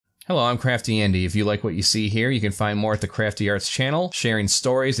Hello, I'm Crafty Andy. If you like what you see here, you can find more at the Crafty Arts channel, sharing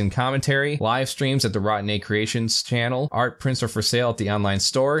stories and commentary, live streams at the Rotten A Creations channel, art prints are for sale at the online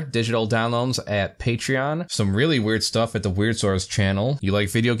store, digital downloads at Patreon, some really weird stuff at the Weird Source channel. You like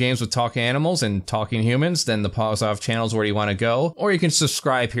video games with talking animals and talking humans? Then the Pause Off channel is where you want to go, or you can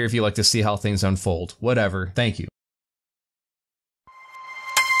subscribe here if you like to see how things unfold. Whatever. Thank you.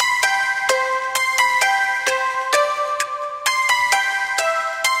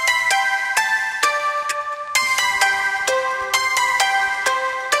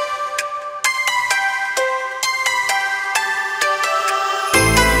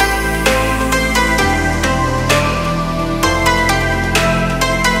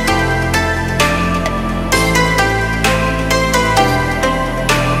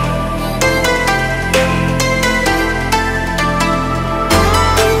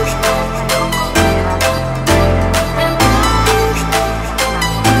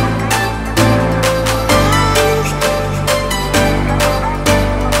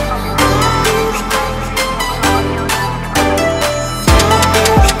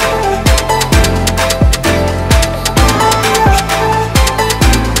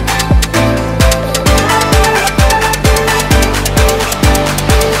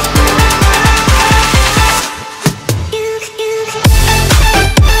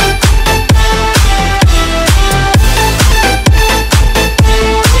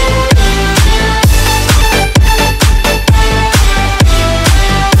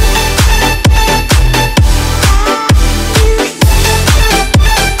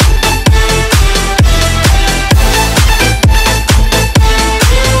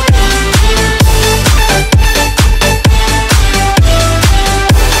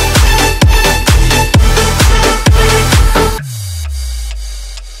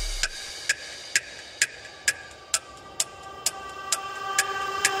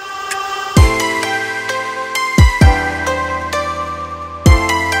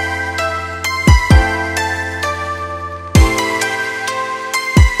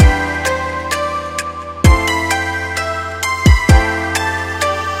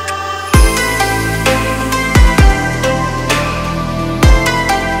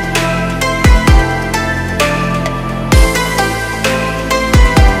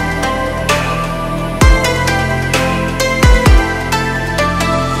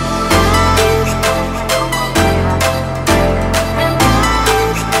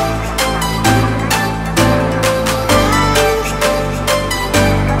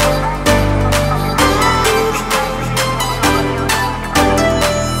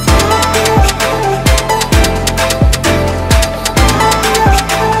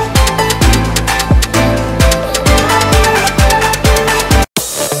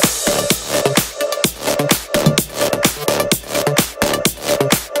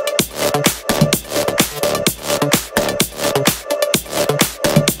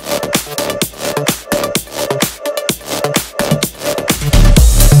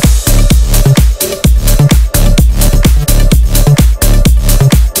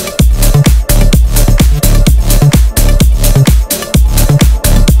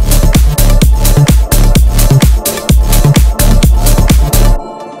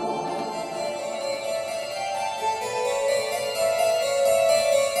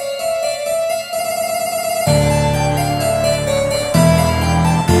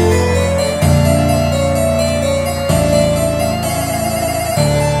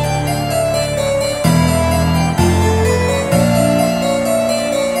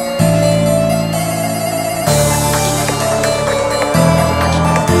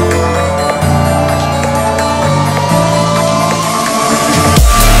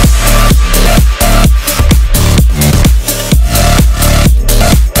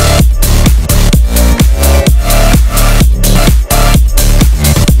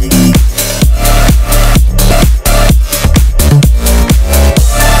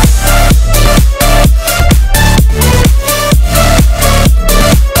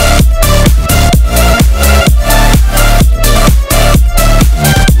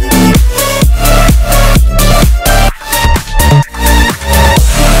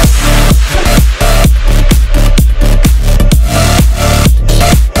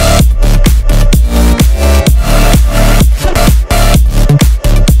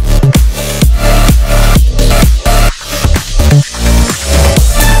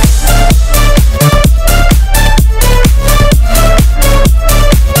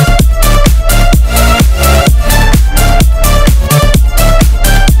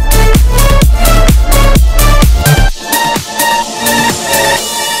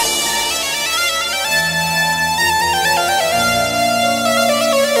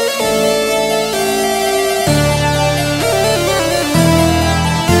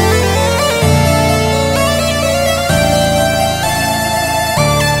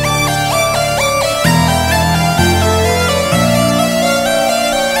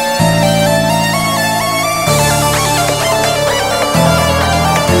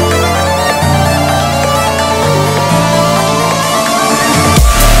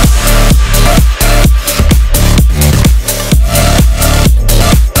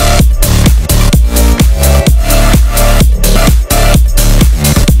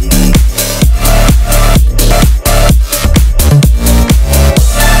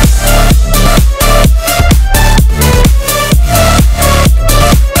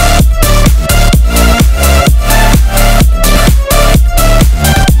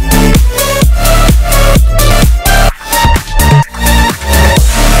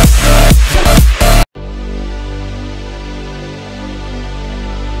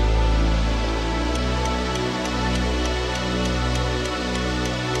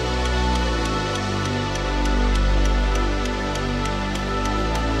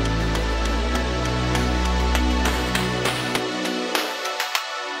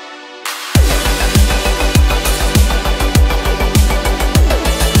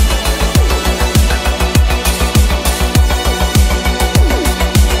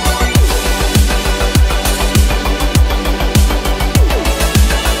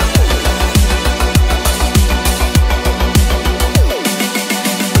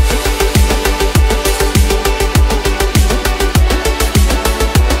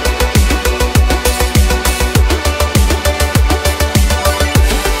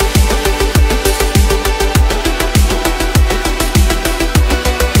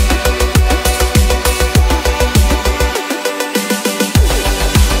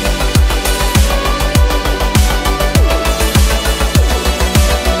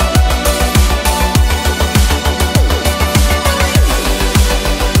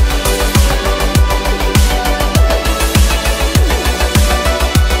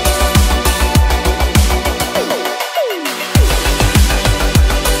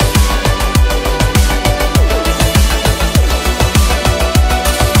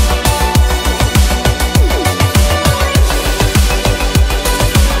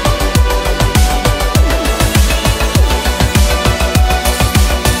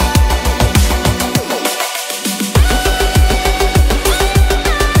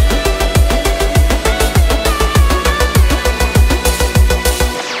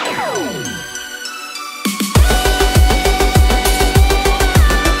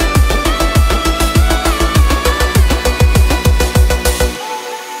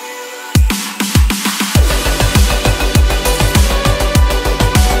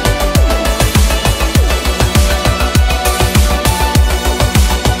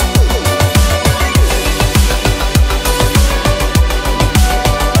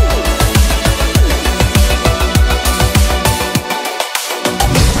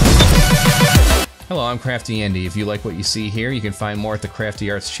 I'm Crafty Andy. If you like what you see here, you can find more at the Crafty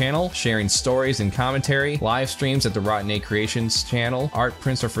Arts channel, sharing stories and commentary, live streams at the Rotten Egg Creations channel, art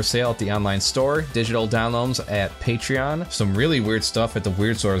prints are for sale at the online store, digital downloads at Patreon, some really weird stuff at the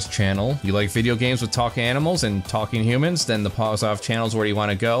Weird Source channel. You like video games with talking animals and talking humans? Then the Pause Off channel is where you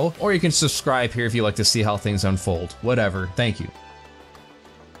want to go. Or you can subscribe here if you like to see how things unfold. Whatever. Thank you.